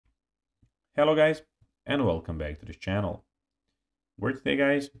Hello guys, and welcome back to this channel, where today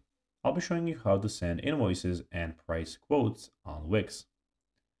guys, I'll be showing you how to send invoices and price quotes on Wix.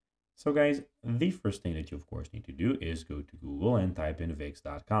 So guys, the first thing that you of course need to do is go to Google and type in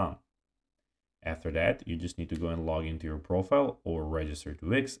wix.com. After that, you just need to go and log into your profile or register to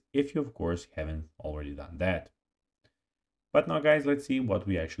Wix if you of course haven't already done that. But now guys, let's see what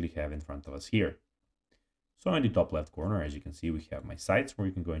we actually have in front of us here. So in the top left corner, as you can see, we have my sites where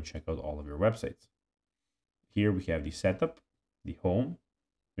you can go and check out all of your websites. Here we have the setup, the home.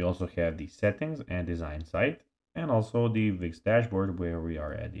 We also have the settings and design site, and also the Wix dashboard where we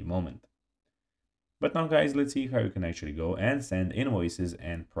are at the moment. But now guys, let's see how you can actually go and send invoices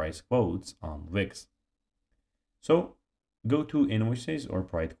and price quotes on Wix. So go to invoices or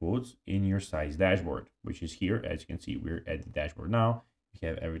price quotes in your site's dashboard, which is here. As you can see, we're at the dashboard now. We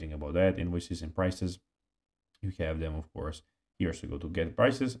have everything about that, invoices and prices. You have them, of course, here. So go to get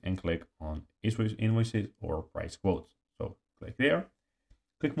prices and click on invoices or price quotes. So click there,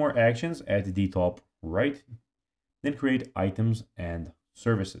 click more actions at the top right, then create items and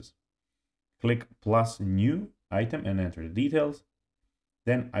services. Click plus new item and enter the details.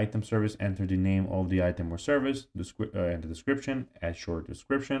 Then item service, enter the name of the item or service, and the description, add short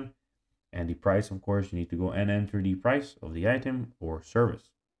description, and the price. Of course, you need to go and enter the price of the item or service.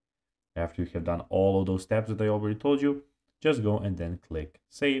 After you have done all of those steps that I already told you, just go and then click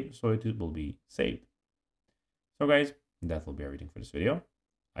save, so it will be saved. So guys, that will be everything for this video.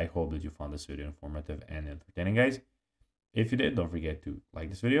 I hope that you found this video informative and entertaining, guys. If you did, don't forget to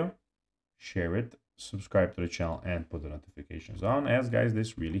like this video, share it, subscribe to the channel, and put the notifications on, as guys,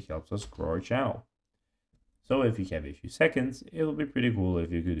 this really helps us grow our channel. So if you have a few seconds, it'll be pretty cool if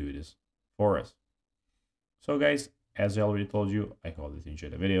you could do this for us. So guys, as I already told you, I hope that you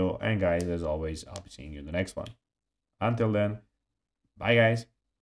enjoyed the video, and guys, as always, I'll be seeing you in the next one. Until then, bye guys.